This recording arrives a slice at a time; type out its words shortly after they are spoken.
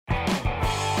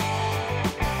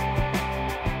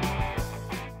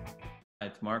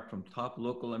It's Mark from Top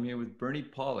Local. I'm here with Bernie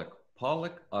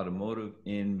Pawlik Automotive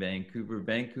in Vancouver,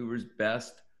 Vancouver's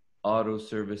best auto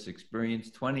service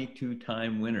experience,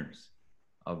 22-time winners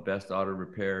of Best Auto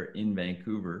Repair in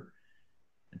Vancouver.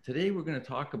 And today we're going to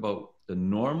talk about the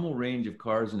normal range of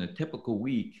cars in a typical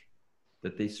week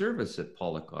that they service at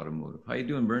Pawlik Automotive. How you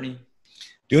doing, Bernie?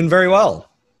 Doing very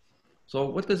well. So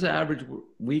what does the average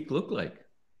week look like?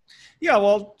 Yeah,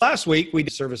 well, last week we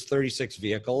serviced 36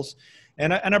 vehicles,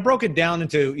 and I broke it down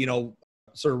into,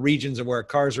 sort of regions of where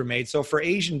cars are made. So for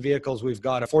Asian vehicles, we've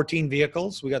got 14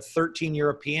 vehicles, we got 13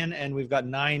 European, and we've got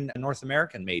 9 North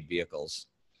American made vehicles.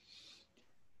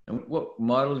 And what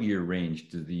model year range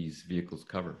do these vehicles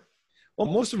cover? Well,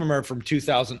 most of them are from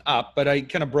 2000 up, but I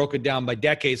kind of broke it down by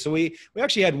decade. So we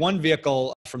actually had one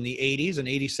vehicle from the 80s, an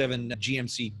 87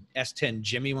 GMC S10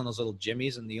 Jimmy, one of those little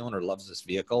Jimmys, and the owner loves this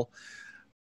vehicle.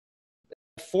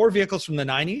 4 vehicles from the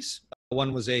 90s.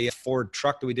 One was a Ford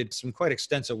truck that we did some quite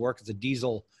extensive work. It's a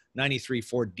diesel, 93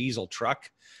 Ford diesel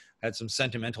truck. Had some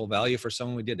sentimental value for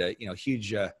someone. We did a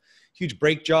huge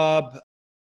brake job.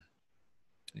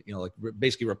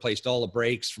 Basically replaced all the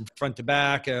brakes from front to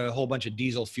back, a whole bunch of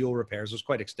diesel fuel repairs. It was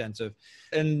quite extensive.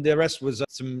 And the rest was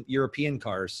some European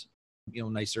cars,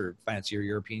 nicer, fancier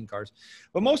European cars.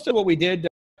 But most of what we did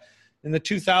in the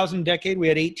 2000 decade, we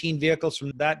had 18 vehicles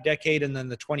from that decade, and then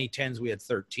the 2010s we had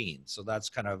 13. So that's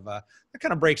that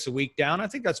kind of breaks the week down. I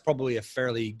think that's probably a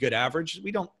fairly good average.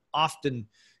 We don't often,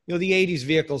 the 80s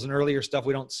vehicles and earlier stuff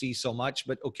we don't see so much,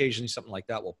 but occasionally something like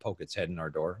that will poke its head in our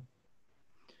door.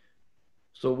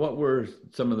 So what were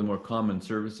some of the more common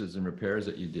services and repairs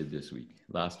that you did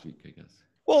last week, I guess?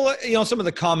 Well, some of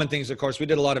the common things, of course, we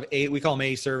did a lot of we call them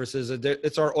A services.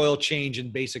 It's our oil change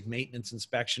and basic maintenance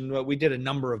inspection. We did a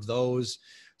number of those.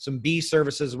 Some B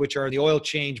services, which are the oil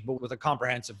change, but with a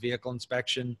comprehensive vehicle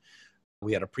inspection.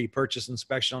 We had a pre-purchase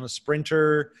inspection on a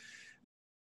Sprinter.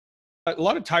 A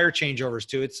lot of tire changeovers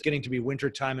too. It's getting to be winter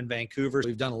time in Vancouver.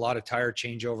 We've done a lot of tire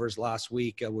changeovers last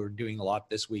week. We're doing a lot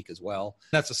this week as well.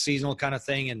 That's a seasonal kind of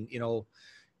thing. And,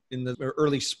 in the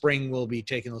early spring, we'll be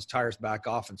taking those tires back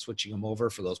off and switching them over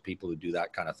for those people who do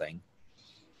that kind of thing.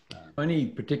 Any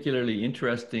particularly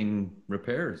interesting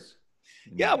repairs?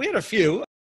 Yeah, we had a few.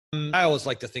 I always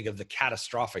like to think of the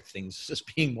catastrophic things as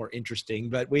being more interesting,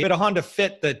 but we had a Honda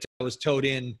Fit that was towed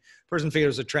in. Person figured it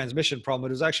was a transmission problem, but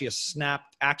it was actually a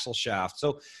snapped axle shaft.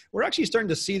 So we're actually starting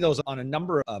to see those on a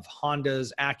number of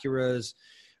Hondas, Acuras.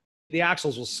 The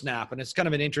axles will snap, and it's kind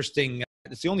of an interesting,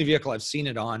 it's the only vehicle I've seen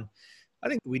it on. I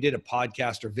think we did a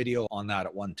podcast or video on that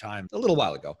at one time, a little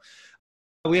while ago.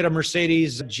 We had a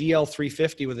Mercedes GL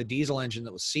 350 with a diesel engine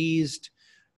that was seized.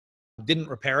 Didn't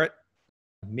repair it.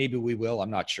 Maybe we will.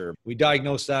 I'm not sure. We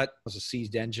diagnosed that as a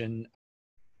seized engine.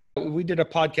 We did a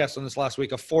podcast on this last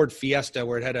week, a Ford Fiesta,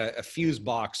 where it had a fuse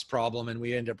box problem, and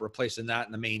we ended up replacing that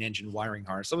in the main engine wiring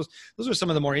harness. So those are some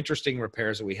of the more interesting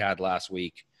repairs that we had last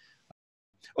week.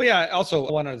 Oh, yeah.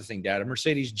 Also, one other thing, Dad, a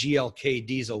Mercedes GLK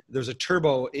diesel. There's a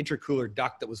turbo intercooler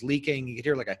duct that was leaking. You could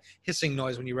hear like a hissing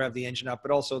noise when you rev the engine up,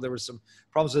 but also there was some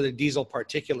problems with the diesel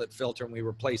particulate filter, and we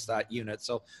replaced that unit.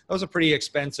 So that was a pretty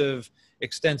extensive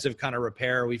kind of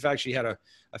repair. We've actually had a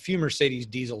few Mercedes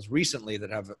diesels recently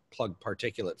that have plugged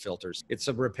particulate filters. It's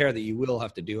a repair that you will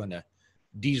have to do in a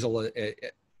diesel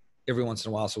every once in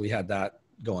a while. So we had that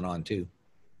going on too.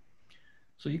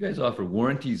 So you guys offer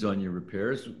warranties on your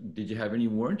repairs. Did you have any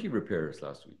warranty repairs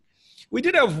last week? We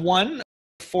did have one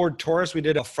Ford Taurus. We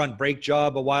did a front brake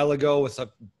job a while ago with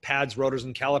pads, rotors,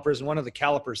 and calipers, and one of the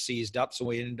calipers seized up. So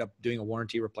we ended up doing a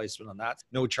warranty replacement on that.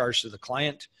 No charge to the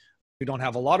client. We don't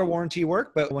have a lot of warranty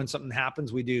work, but when something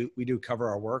happens, we do cover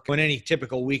our work. In any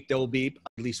typical week, there will be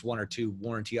at least 1 or 2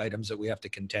 warranty items that we have to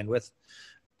contend with.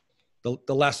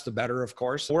 The less, the better, of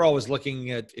course. We're always looking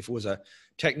at if it was a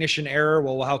technician error,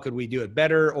 well, how could we do it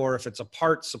better? Or if it's a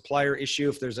part supplier issue,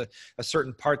 if there's a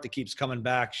certain part that keeps coming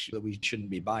back, that we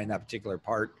shouldn't be buying that particular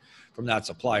part from that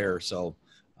supplier. So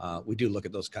we do look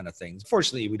at those kind of things.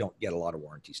 Fortunately, we don't get a lot of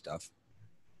warranty stuff.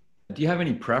 Do you have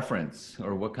any preference,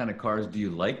 or what kind of cars do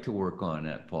you like to work on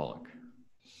at Pawlik?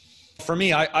 For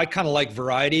me, I kind of like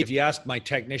variety. If you ask my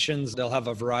technicians, they'll have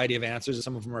a variety of answers.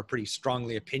 Some of them are pretty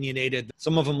strongly opinionated.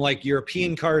 Some of them like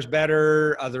European cars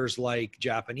better. Others like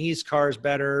Japanese cars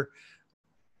better.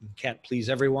 Can't please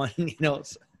everyone,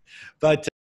 But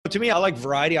to me, I like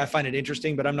variety. I find it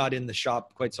interesting, but I'm not in the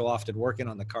shop quite so often working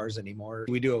on the cars anymore.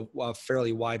 We do a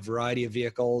fairly wide variety of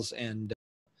vehicles, and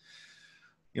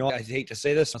I hate to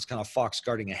say this, it's kind of fox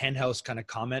guarding a hen house kind of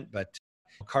comment, but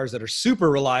cars that are super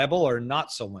reliable are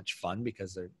not so much fun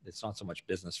because it's not so much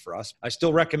business for us. I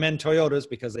still recommend Toyotas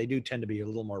because they do tend to be a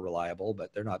little more reliable,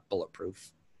 but they're not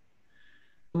bulletproof.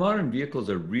 Modern vehicles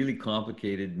are really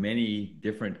complicated, many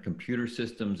different computer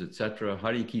systems, etc.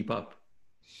 How do you keep up?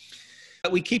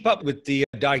 We keep up with the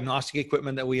diagnostic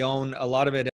equipment that we own. A lot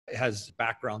of it has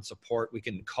background support. We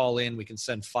can call in, we can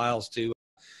send files to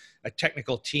a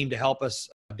technical team to help us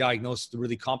diagnose the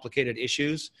really complicated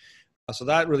issues. So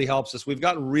that really helps us. We've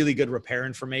got really good repair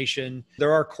information.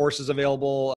 There are courses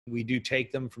available. We do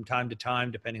take them from time to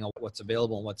time, depending on what's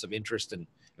available and what's of interest and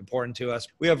important to us.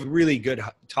 We have really good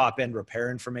top end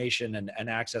repair information and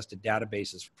access to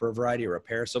databases for a variety of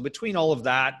repairs. So between all of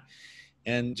that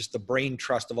and just the brain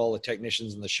trust of all the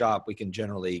technicians in the shop, we can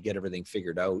generally get everything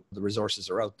figured out. The resources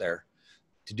are out there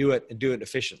to do it and do it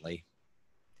efficiently.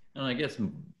 And I guess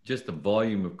just the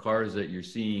volume of cars that you're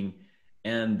seeing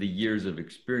and the years of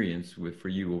experience for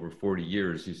you over 40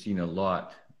 years, you've seen a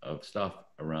lot of stuff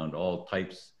around all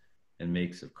types and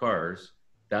makes of cars.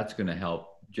 That's going to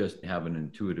help just have an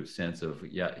intuitive sense of,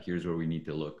 yeah, here's where we need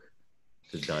to look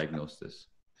to diagnose this.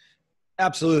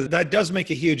 Absolutely. That does make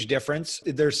a huge difference.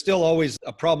 There's still always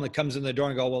a problem that comes in the door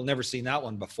and go, well, never seen that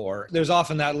one before. There's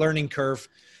often that learning curve.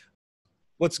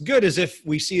 What's good is if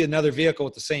we see another vehicle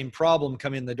with the same problem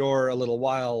come in the door a little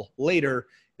while later,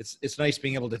 it's nice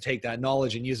being able to take that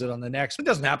knowledge and use it on the next. It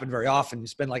doesn't happen very often. You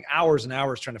spend like hours and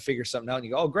hours trying to figure something out and you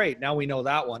go, oh, great. Now we know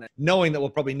that one, knowing that we'll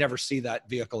probably never see that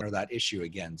vehicle or that issue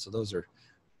again. So those are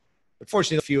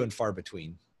unfortunately few and far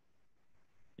between.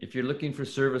 If you're looking for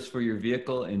service for your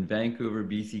vehicle in Vancouver,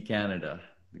 BC, Canada,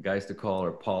 the guys to call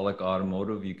are Pawlik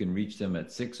Automotive. You can reach them at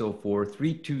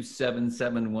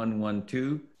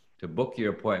 604-327-7112 to book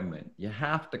your appointment. You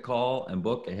have to call and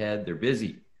book ahead. They're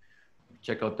busy.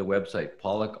 Check out the website,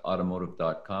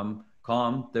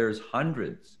 pawlikautomotive.com. There's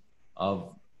hundreds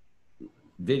of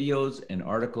videos and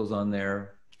articles on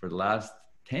there for the last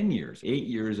 10 years, 8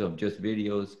 years of just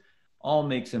videos, all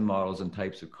makes and models and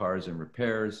types of cars and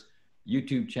repairs.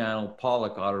 YouTube channel,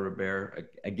 Pawlik Auto Repair.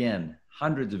 Again,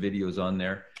 hundreds of videos on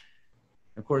there.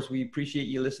 Of course, we appreciate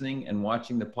you listening and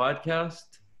watching the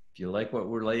podcast. If you like what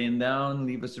we're laying down,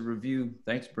 leave us a review.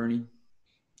 Thanks, Bernie.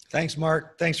 Thanks,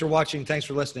 Mark. Thanks for watching. Thanks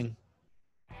for listening.